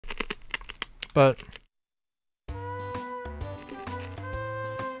but...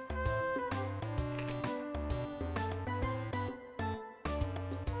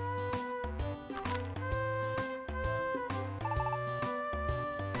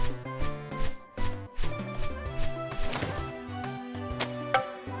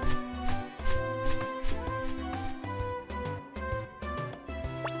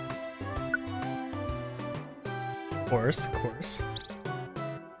 Of course.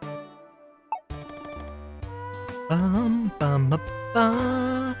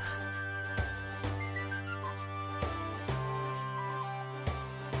 Ba.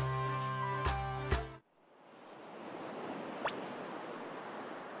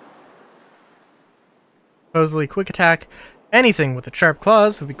 Supposedly quick attack. Anything with the sharp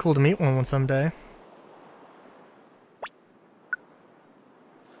claws would be cool to meet one someday.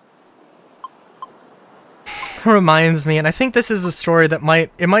 Reminds me, and I think this is a story that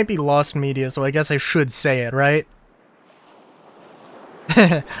might be lost media, so I guess I should say it, right?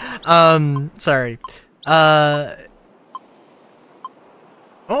 Sorry.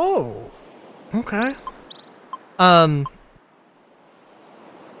 Oh. Okay.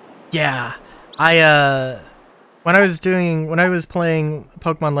 Yeah. When I was playing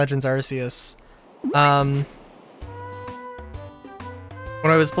Pokemon Legends Arceus, when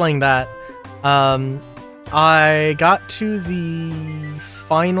I was playing that, I got to the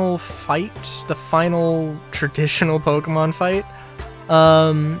final fight, the final traditional Pokemon fight,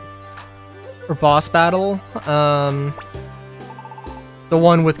 or boss battle, the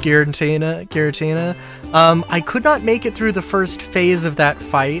one with Giratina. I could not make it through the first phase of that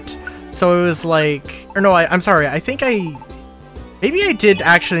fight, so it was like, or no, I'm sorry, I think maybe I did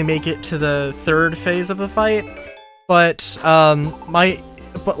actually make it to the third phase of the fight, but,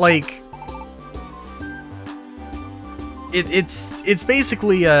 it's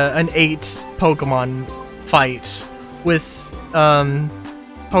basically an 8 Pokemon fight, with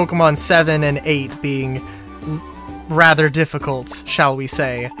Pokemon 7 and 8 being rather difficult, shall we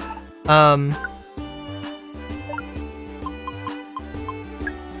say.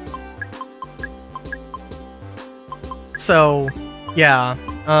 So yeah,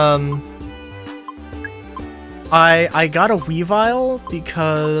 I got a Weavile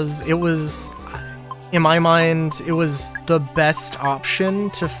because it was, in my mind, it was the best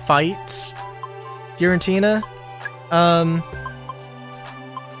option to fight Giratina.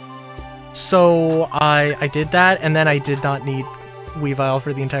 So I did that, and then I did not need Weavile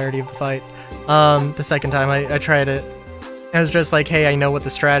for the entirety of the fight. The second time I tried it, I was just like, hey, I know what the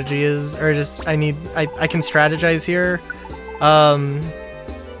strategy is, or just I can strategize here.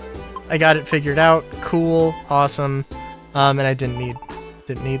 I got it figured out. Cool, awesome. And I didn't need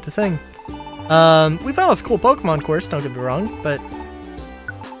the thing. Weavile is a cool Pokemon, of course, don't get me wrong, but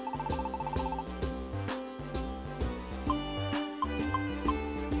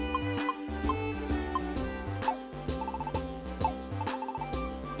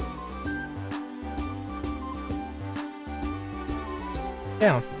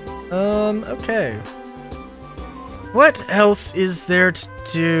yeah. Okay. What else is there to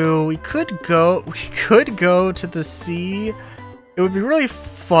do? We could go to the sea. It would be really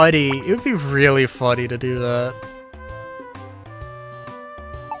funny. It would be really funny to do that.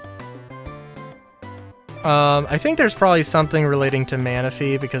 I think there's probably something relating to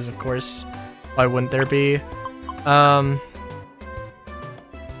Manaphy, because of course, why wouldn't there be?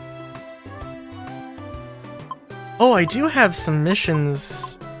 Oh, I do have some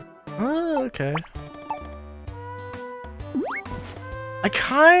missions. Oh, okay. I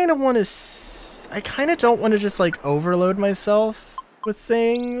kind of don't want to just like overload myself with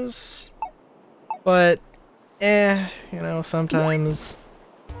things, but you know, sometimes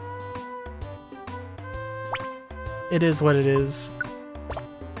it is what it is.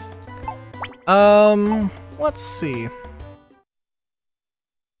 Let's see.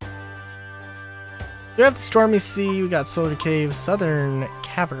 We have the Stormy Sea, we got Solar Cave, Southern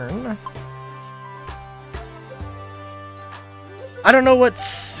Cavern. I don't know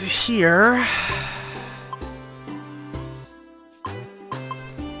what's here.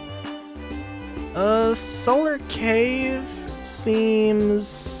 Solar Cave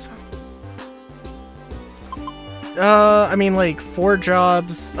seems... I mean, like, 4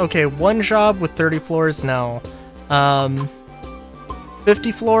 jobs. Okay, 1 job with 30 floors, no.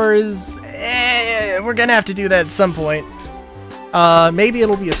 50 floors, we're gonna have to do that at some point. Maybe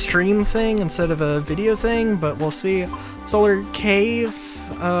it'll be a stream thing instead of a video thing, but we'll see. Solar Cave,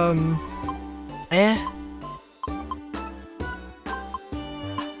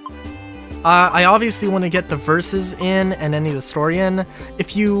 I obviously want to get the verses in and any of the story in.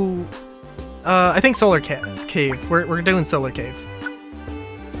 If you I think Solar Cave. We're doing Solar Cave.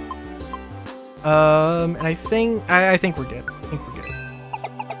 And I think we're good. I think we're good.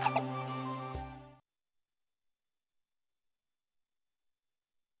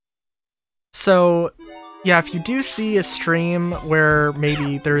 So, yeah, if you do see a stream where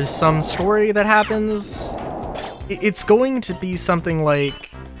maybe there is some story that happens, it's going to be something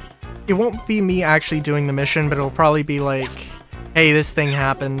like, it won't be me actually doing the mission, but it'll probably be like, hey, this thing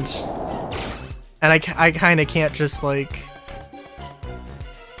happened. And I kind of can't just like,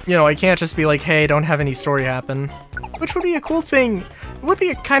 you know, I can't just be like, hey, don't have any story happen. Which would be a cool thing. It would be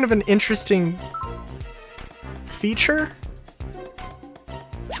a kind of an interesting feature.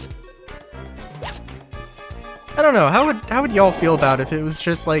 I don't know, how would y'all feel about it if it was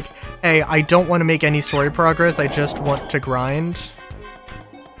just like, hey, I don't want to make any story progress, I just want to grind?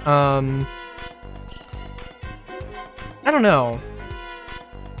 I don't know.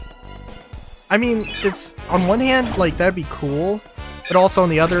 I mean, it's, on one hand, like, that'd be cool, but also on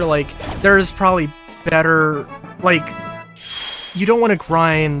the other, like, there's probably better, like, you don't want to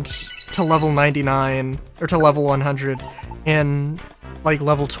grind to level 99, or to level 100 in, like,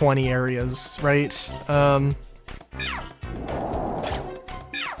 level 20 areas, right?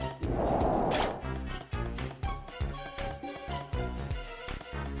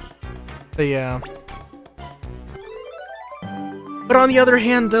 But yeah. But on the other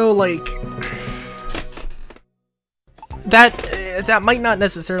hand, though, like, that might not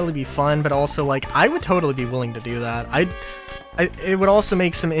necessarily be fun, but also, like, I would totally be willing to do that. It would also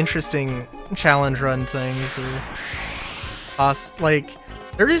make some interesting challenge run things, or, like,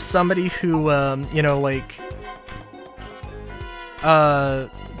 there is somebody who, you know, like,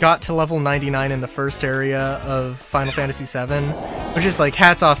 got to level 99 in the first area of Final Fantasy VII, which is like,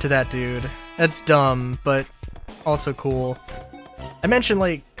 hats off to that dude. That's dumb, but also cool. I mentioned,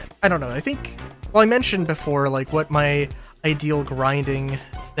 like, I don't know, I think, well, I mentioned before, like, what my ideal grinding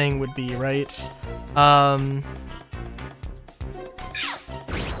thing would be, right?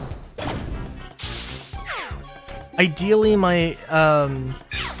 Ideally, my,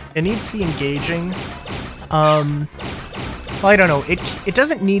 it needs to be engaging. Well, I don't know, it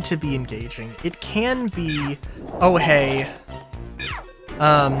doesn't need to be engaging. It can be, oh hey,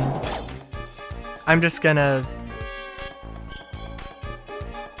 I'm just gonna,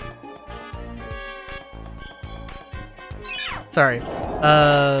 sorry,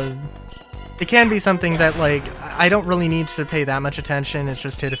 it can be something that, like, I don't really need to pay that much attention, it's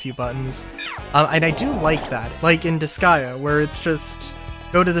just hit a few buttons, and I do like that, like in Disgaea, where it's just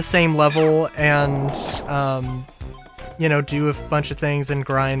go to the same level and, you know, do a bunch of things and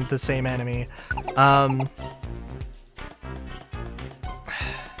grind the same enemy.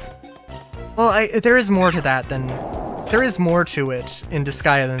 Well, there is more to that than... There is more to it in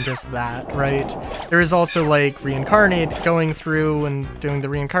Disgaea than just that, right? There is also, like, reincarnate, going through and doing the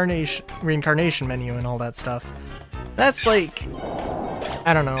reincarnation menu and all that stuff. That's, like...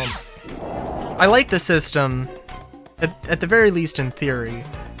 I don't know. I like the system, at the very least in theory.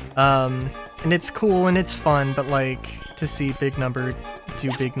 And it's cool and it's fun, but, like, to see big number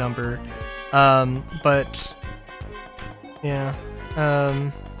do big number. But... yeah.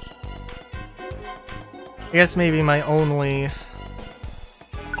 I guess maybe my only...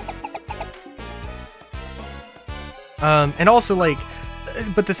 and also, like...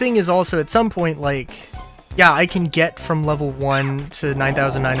 But the thing is also, at some point, like... Yeah, I can get from level 1 to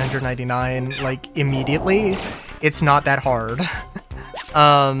 9,999, like, immediately. It's not that hard.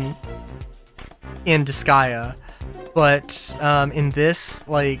 In Disgaea. But, in this,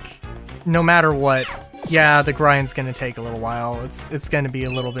 like, no matter what, yeah, the grind's gonna take a little while. It's gonna be a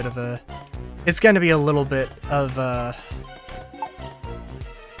little bit of a... It's gonna be a little bit of a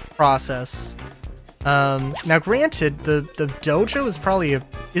process. Now granted, the dojo is probably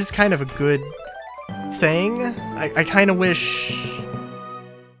is kind of a good thing. I kind of wish...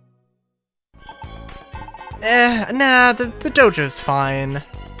 nah, the dojo's fine.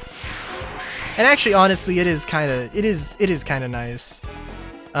 And actually, honestly, it is kind of nice.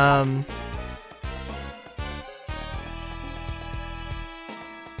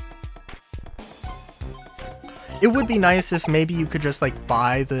 It would be nice if maybe you could just, like,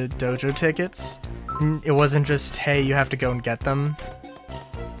 buy the dojo tickets. And it wasn't just, hey, you have to go and get them.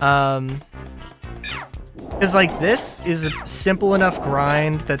 Because, like, this is a simple enough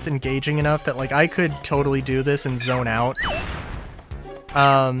grind that's engaging enough that, like, I could totally do this and zone out.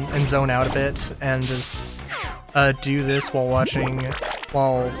 And zone out a bit and just, do this while watching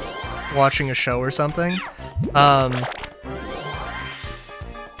a show or something.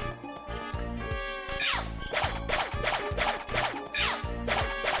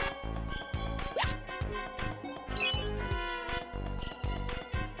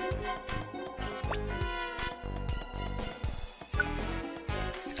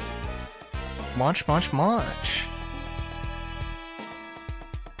 Much, much, much.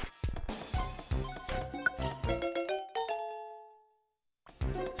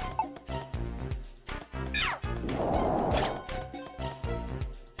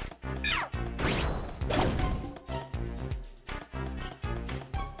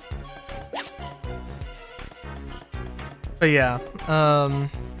 But yeah,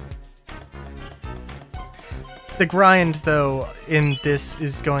 the grind, though, in this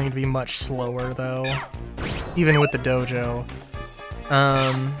is going to be much slower, though, even with the dojo.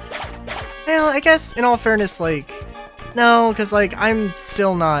 Well, I guess, in all fairness, like, no, because, like, I'm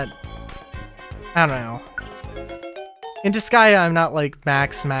still not, I don't know. In Disgaea, I'm not, like,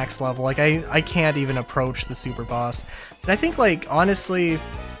 max level. Like, I can't even approach the super boss. And I think, like, honestly,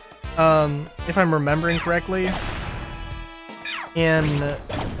 if I'm remembering correctly, in,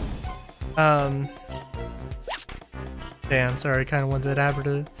 damn, sorry, I kind of wanted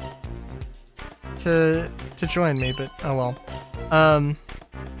Abra to join me, but oh well.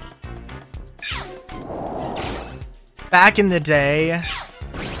 Back in the day,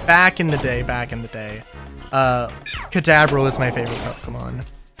 Kadabra was my favorite Pokemon.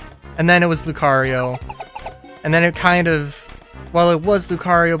 And then it was Lucario. And then it kind of, well, it was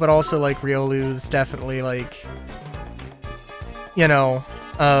Lucario, but also, like, Riolu's definitely, like, you know,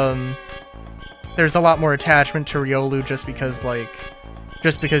 there's a lot more attachment to Riolu just because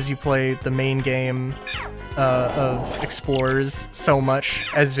you play the main game of Explorers so much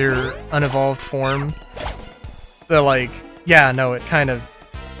as your unevolved form. The, like, yeah, no, it's kind of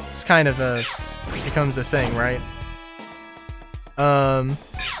becomes a thing, right?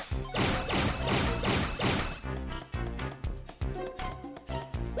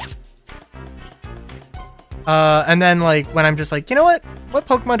 And then, like, when I'm just like, you know what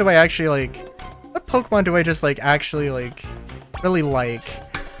Pokemon do I actually, like, what Pokemon do I just, like, actually, like, really like?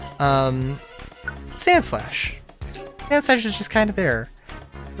 Sandslash. Sandslash is just kind of there.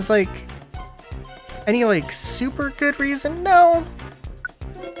 It's like, any, like, super good reason? No.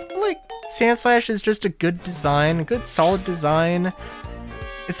 Like, Sandslash is just a good design, a good solid design.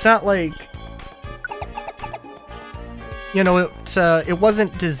 It's not like, you know, it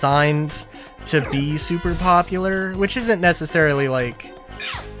wasn't designed to be super popular, which isn't necessarily, like,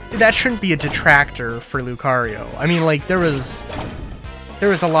 that shouldn't be a detractor for Lucario. I mean, like, there was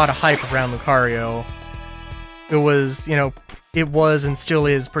a lot of hype around Lucario. It was, you know, it was and still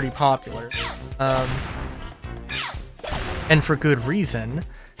is pretty popular. And for good reason.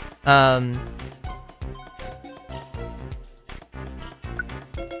 But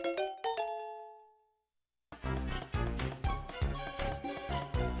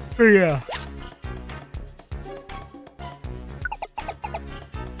yeah.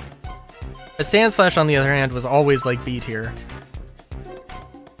 The Sandslash, on the other hand, was always, like, B tier.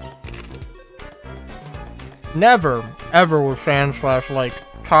 Never, ever was Sandslash, like,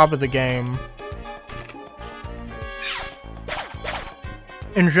 top of the game.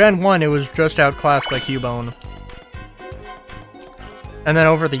 In Gen 1, it was just outclassed by Cubone. And then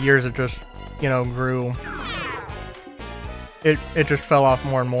over the years, it just, you know, grew. It just fell off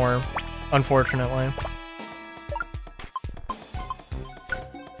more and more, unfortunately.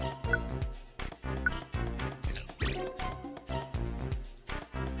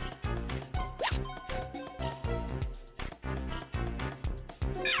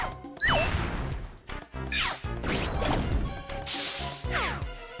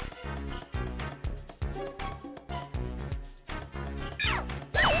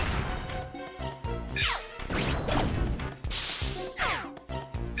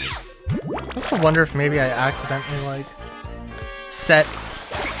 I wonder if maybe I accidentally, like, set...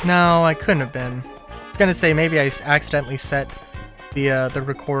 No, I couldn't have been. I was gonna say maybe I accidentally set the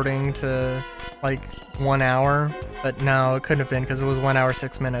recording to, like, 1 hour, but no, it couldn't have been because it was 1 hour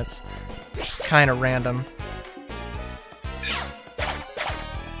 6 minutes. It's kind of random.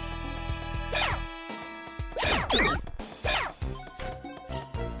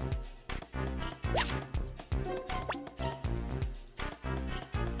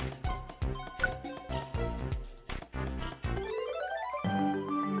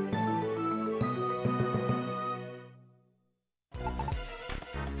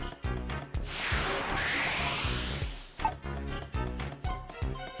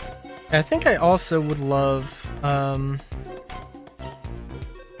 I think I also would love, I don't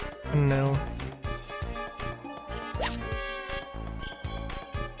know.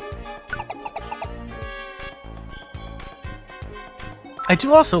 I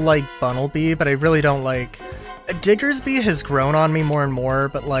do also like Bunnelby, but I really don't like... Diggersby has grown on me more and more,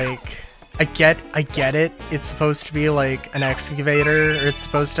 but, like, I get it. It's supposed to be, like, an excavator, or it's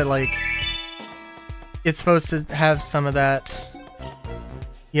supposed to, like, it's supposed to have some of that,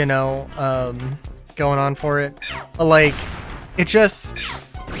 you know, going on for it. But like, it just,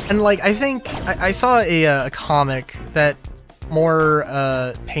 and like, I think I saw a comic that more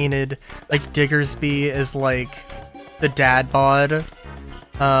painted like Diggersby as like the dad bod,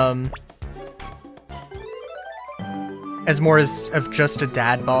 as more as of just a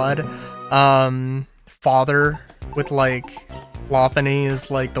dad bod, father with like Lopunny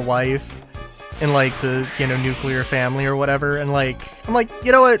is like the wife in like the, you know, nuclear family or whatever, and like I'm like,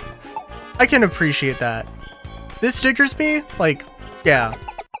 you know what, I can appreciate that. This Diggersby, like, yeah,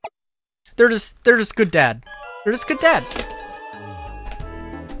 they're just good dad. They're just good dad.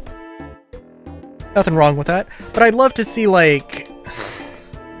 Nothing wrong with that, but I'd love to see like,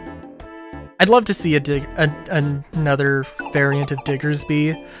 I'd love to see another variant of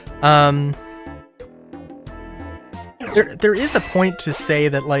Diggersby. There is a point to say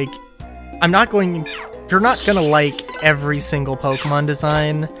that like, you're not gonna like every single Pokemon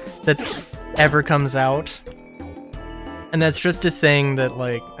design that ever comes out, and that's just a thing that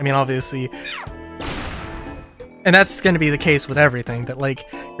like, I mean, obviously. And that's going to be the case with everything, that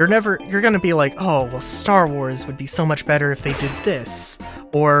like, you're going to be like, oh, well, Star Wars would be so much better if they did this,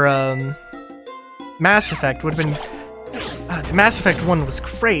 or Mass Effect would have been, the Mass Effect 1 was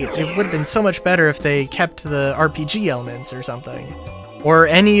great, it would have been so much better if they kept the RPG elements or something, or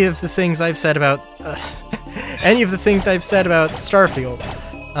any of the things I've said about, Starfield,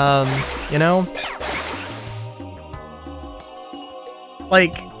 you know?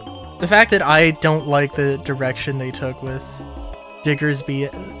 Like, the fact that I don't like the direction they took with Diggersby,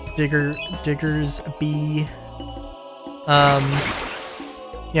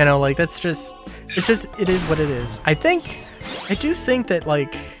 you know, like, that's just, it is what it is. I do think that,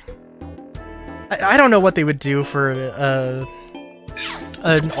 like, I don't know what they would do for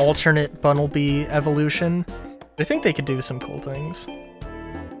an alternate Bunnelby evolution, but I think they could do some cool things.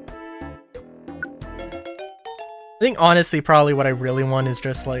 I think honestly, probably what I really want is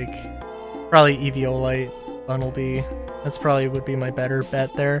just like, probably Eviolite, Bunnelby. That's probably would be my better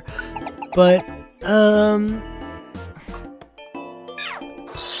bet there. But,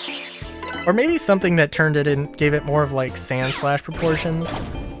 or maybe something that turned it in, gave it more of like Sandslash proportions.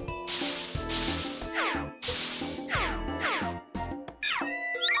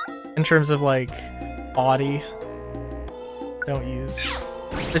 In terms of like, body.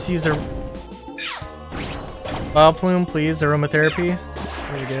 Just use a Vileplume, please, aromatherapy.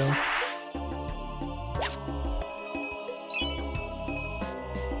 There we go.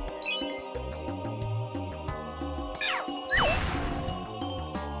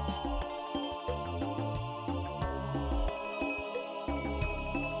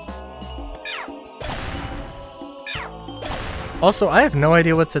 Also, I have no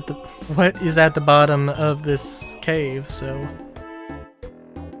idea what is at the bottom of this cave, so.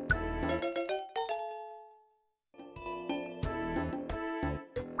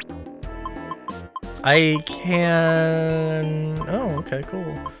 I can... Oh, okay,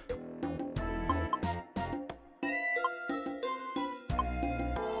 cool.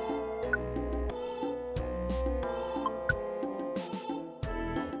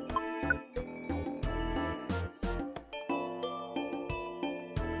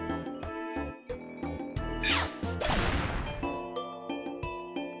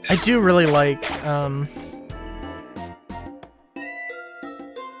 I do really like,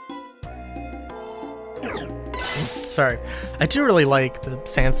 sorry. I do really like the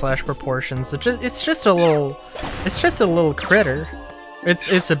Sandslash proportions. It's just a little critter.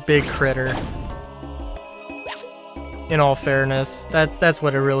 It's a big critter. In all fairness, that's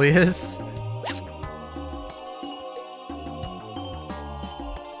what it really is.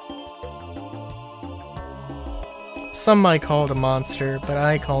 Some might call it a monster, but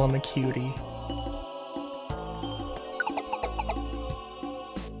I call him a cutie.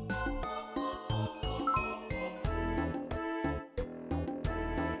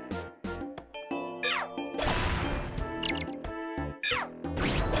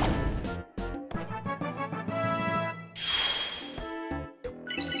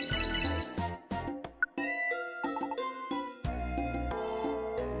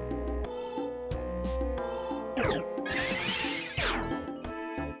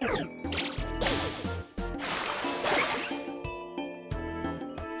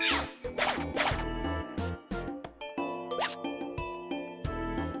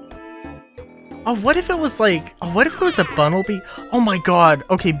 Oh, what if it was like, oh, what if it was a Bunnelby? Oh my god,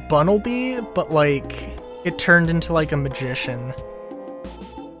 okay, Bunnelby, but like, it turned into like a magician.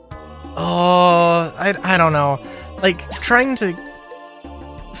 Oh, I don't know. Like, trying to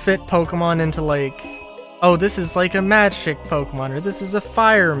fit Pokemon into like oh, this is like a magic Pokemon, or this is a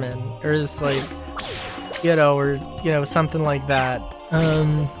fireman, or it's like, you know, or, you know, something like that.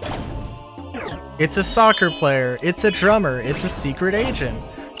 It's a soccer player, it's a drummer, it's a secret agent.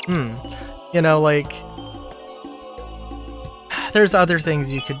 You know, like, there's other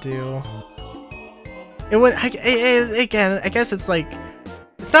things you could do. It would, again, I guess it's like,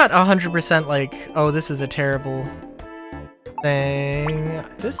 it's not 100% like, oh, this is a terrible thing.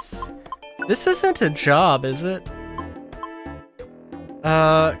 This isn't a job, is it?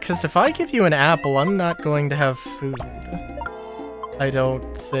 Cause if I give you an apple, I'm not going to have food. I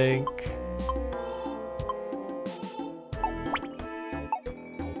don't think.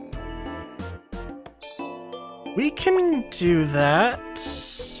 We can do that,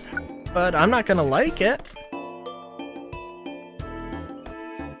 but I'm not gonna like it.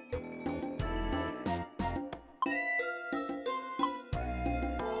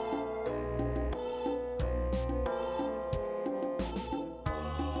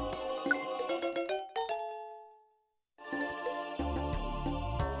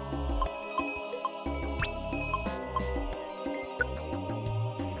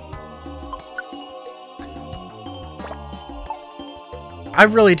 I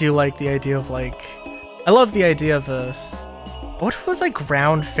really do like the idea of, like, I love the idea of a, what if it was like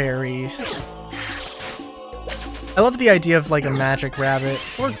ground fairy? I love the idea of like a magic rabbit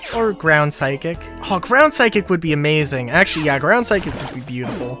or ground psychic. Oh, ground psychic would be amazing. Actually, yeah, ground psychic would be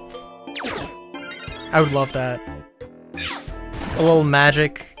beautiful. I would love that. A little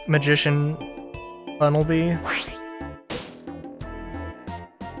magic magician Bunnelby.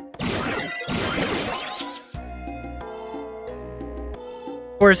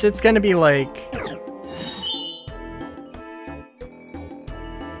 Of course, it's gonna be like...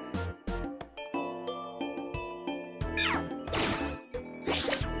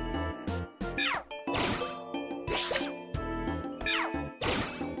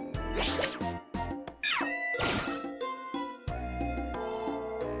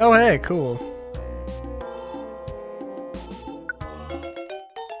 Oh, hey, cool.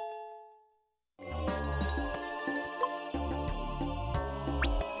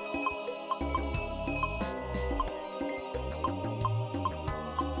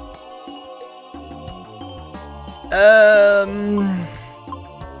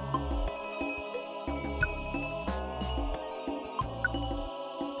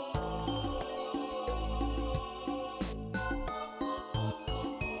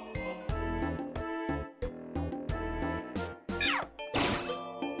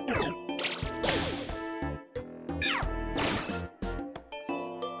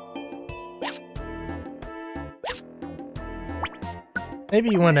 Maybe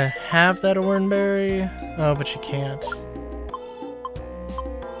you want to have that Oranberry? Oh, but you can't.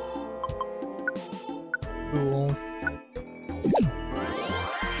 Cool.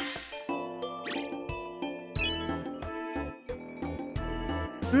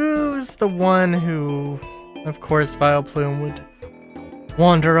 Who's the one who, of course, Vileplume would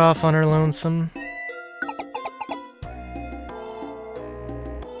wander off on her lonesome?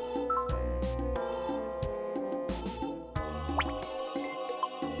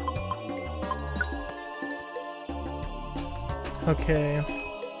 Okay,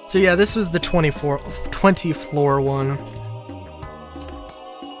 so yeah, this was the 20 floor one.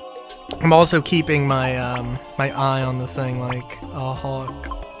 I'm also keeping my my eye on the thing like a hawk.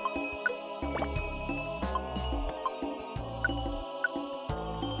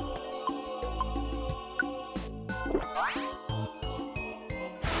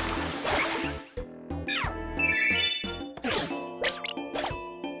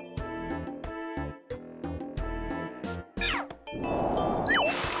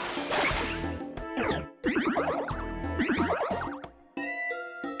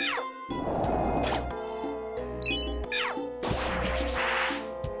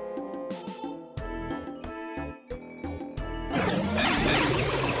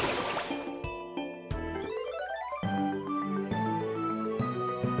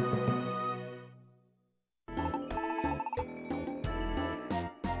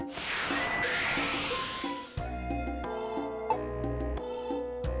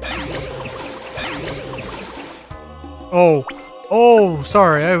 Oh,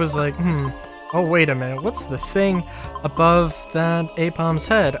 sorry, I was like, oh, wait a minute, what's the thing above that Aipom's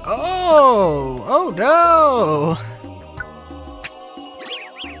head? Oh no!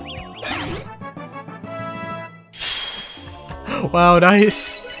 Wow,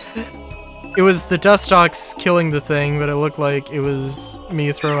 nice. It was the Dustox killing the thing, but it looked like it was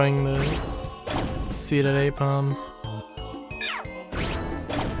me throwing the seed at Aipom.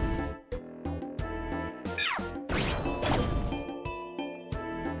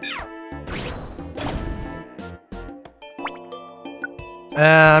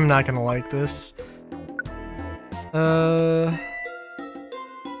 I'm not gonna like this.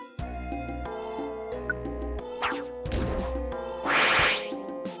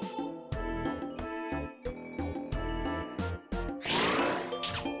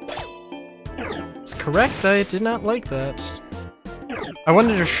 It's correct, I did not like that. I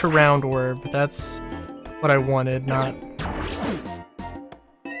wanted a Shroud Orb, that's what I wanted, not...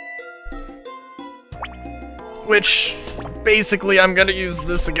 Which, basically, I'm gonna use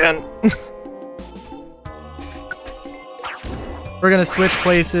this again. We're gonna switch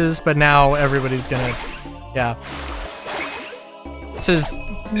places, but now everybody's gonna... Yeah. This is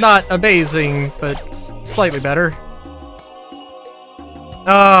not amazing, but slightly better.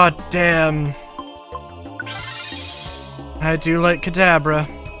 Oh, damn. I do like Kadabra.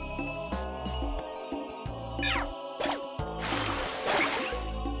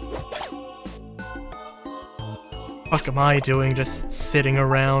 What am I doing just sitting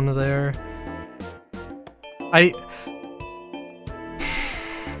around there?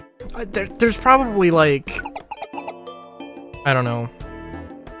 There's probably like... I don't know.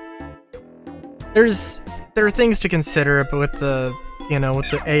 There are things to consider, but with the, you know,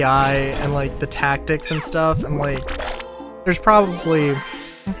 with the AI and like the tactics and stuff, and like... There's probably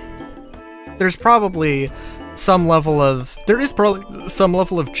some level of... There is probably some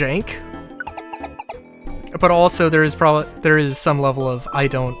level of jank. But also there is some level of I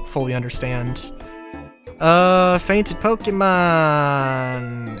don't fully understand. Fainted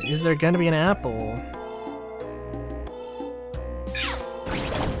Pokemon! Is there gonna be an apple?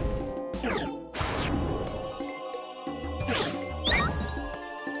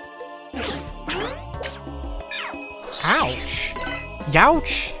 Ouch!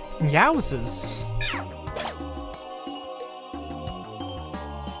 Youch! Yowzes!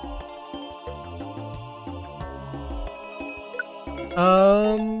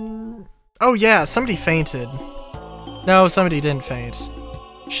 Oh yeah, somebody fainted. No, somebody didn't faint.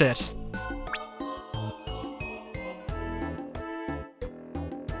 Shit.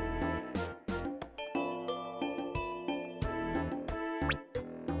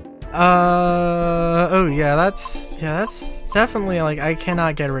 Oh yeah, that's definitely, like, I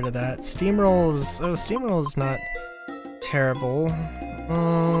cannot get rid of that. Steamroll's, Steamroll's not terrible.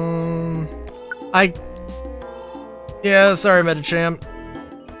 Yeah, sorry, Metachamp.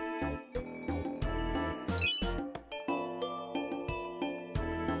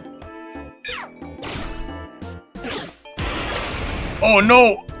 Oh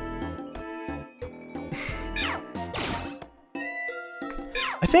no!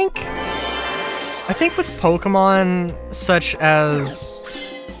 I think with Pokemon such as...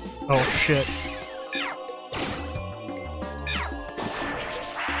 Oh shit.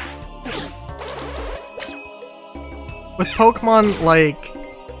 With Pokemon, like,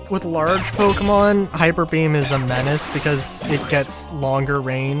 with large Pokemon, Hyper Beam is a menace because it gets longer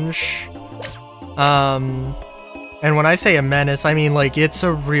range. And when I say a menace, I mean, like, it's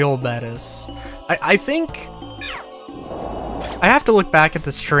a real menace. I think... I have to look back at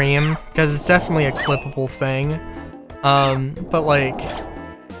the stream, because it's definitely a clippable thing. But, like,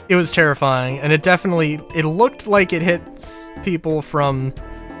 it was terrifying, and it looked like it hits people from,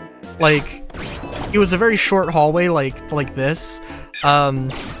 like, it was a very short hallway, like this. But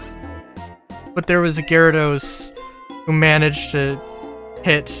there was a Gyarados who managed to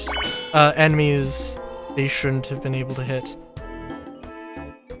hit enemies they shouldn't have been able to hit.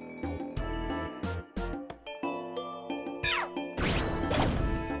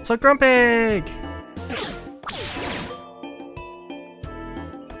 So Grumpig!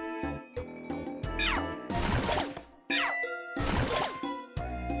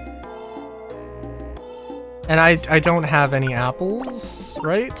 And I don't have any apples,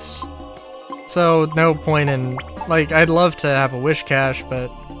 right? So no point in, like, I'd love to have a wish cache, but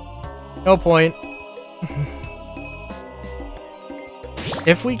no point.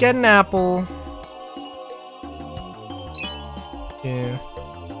 If we get an apple... Yeah.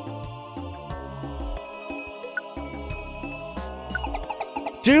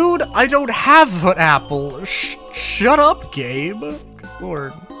 Dude, I don't have an apple! Shut up, Gabe! Good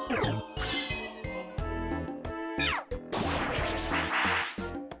lord.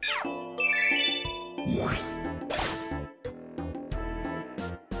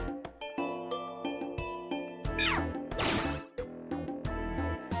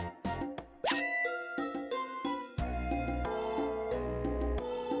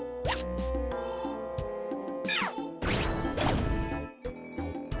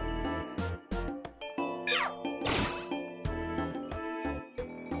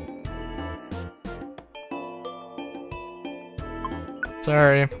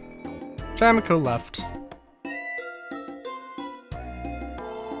 Sorry. Jamiko left.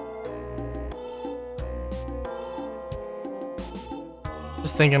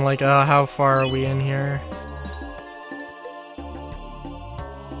 Just thinking like, how far are we in here?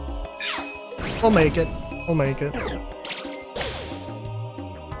 We'll make it. We'll make it.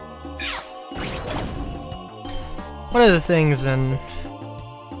 One of the things in...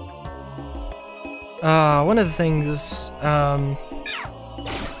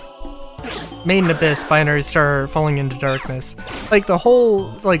 Maiden Abyss, Binary Star, Falling into Darkness. Like, the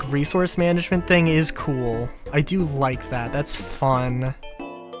whole, like, resource management thing is cool. I do like that. That's fun.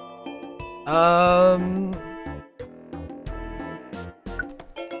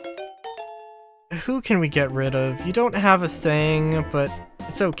 Who can we get rid of? You don't have a thing, but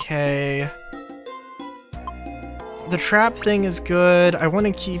it's okay. The trap thing is good. I want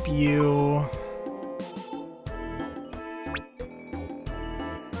to keep you.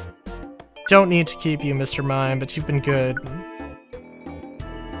 Don't need to keep you, Mr. Mime, but you've been good.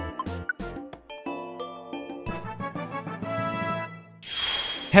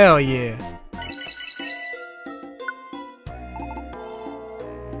 Hell yeah.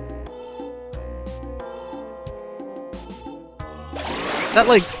 That,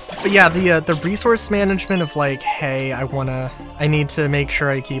 like, but yeah, the resource management of, like, hey, I need to make sure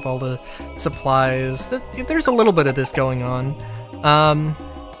I keep all the supplies. There's a little bit of this going on.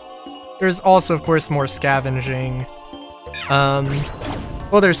 There's also, of course, more scavenging.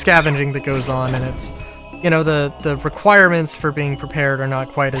 Well, there's scavenging that goes on, and it's, you know, the requirements for being prepared are not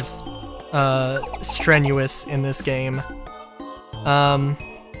quite as strenuous in this game. Not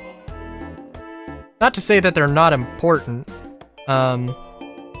to say that they're not important.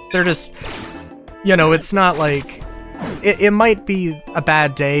 They're just, you know, it's not like, it might be a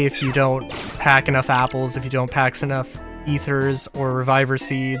bad day if you don't pack enough apples, if you don't pack enough ethers or reviver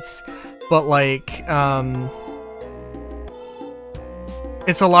seeds, but like,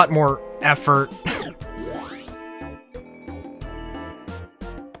 it's a lot more effort.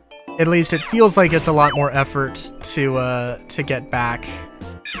 At least it feels like it's a lot more effort to get back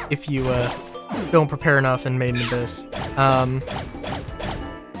if you, don't prepare enough in Maiden Abyss.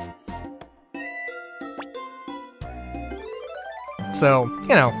 So,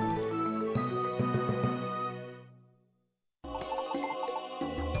 you know.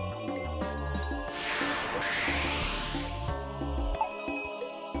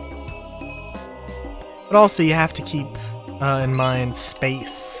 But also you have to keep in mind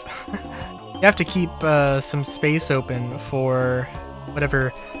space. You have to keep some space open for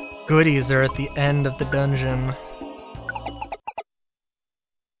whatever goodies are at the end of the dungeon.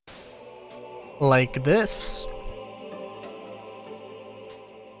 Like this.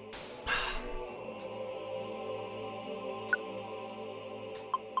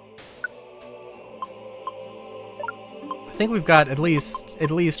 I think we've got at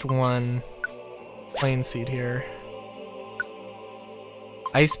least one plane seed here.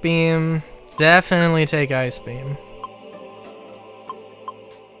 Ice Beam. Definitely take Ice Beam.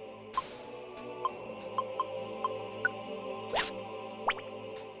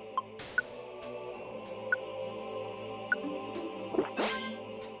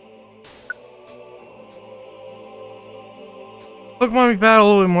 Pokemon we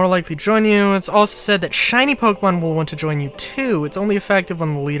battle will more likely join you. It's also said that shiny Pokemon will want to join you too. It's only effective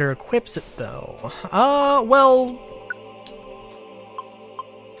when the leader equips it though. Well...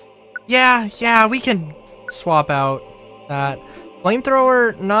 Yeah, we can swap out that.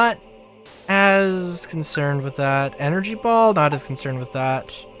 Flamethrower, not as concerned with that. Energy Ball, not as concerned with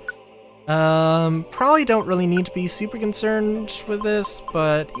that. Probably don't really need to be super concerned with this,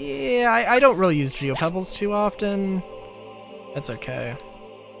 but yeah, I don't really use Geopebbles too often. That's okay.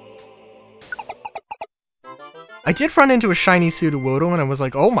 I did run into a shiny Sudowoodo and I was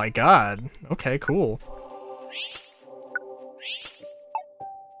like, oh my god. Okay, cool.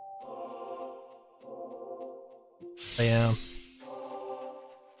 But yeah.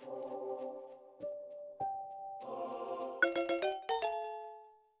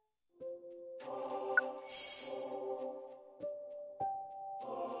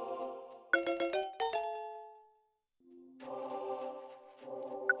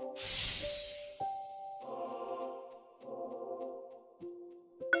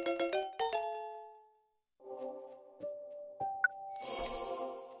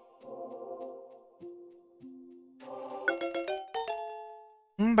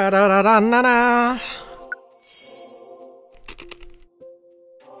 Ba-da-da-da-na-na.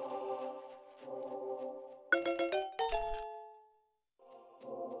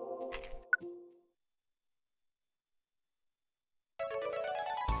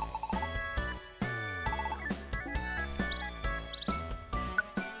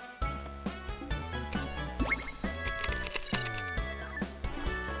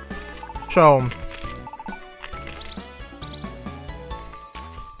 So...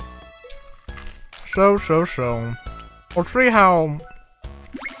 We'll see how...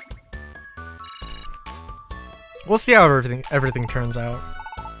 We'll see how everything turns out.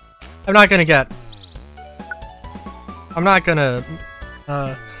 I'm not gonna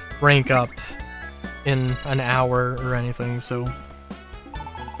rank up in an hour or anything, so...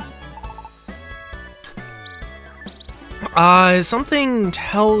 Something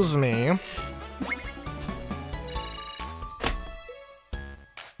tells me...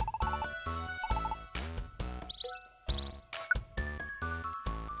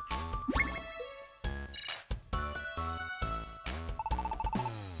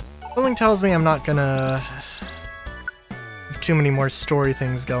 Something tells me I'm not gonna have too many more story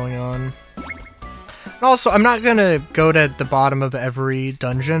things going on. And also, I'm not gonna go to the bottom of every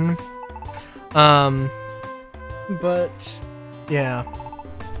dungeon. But, yeah.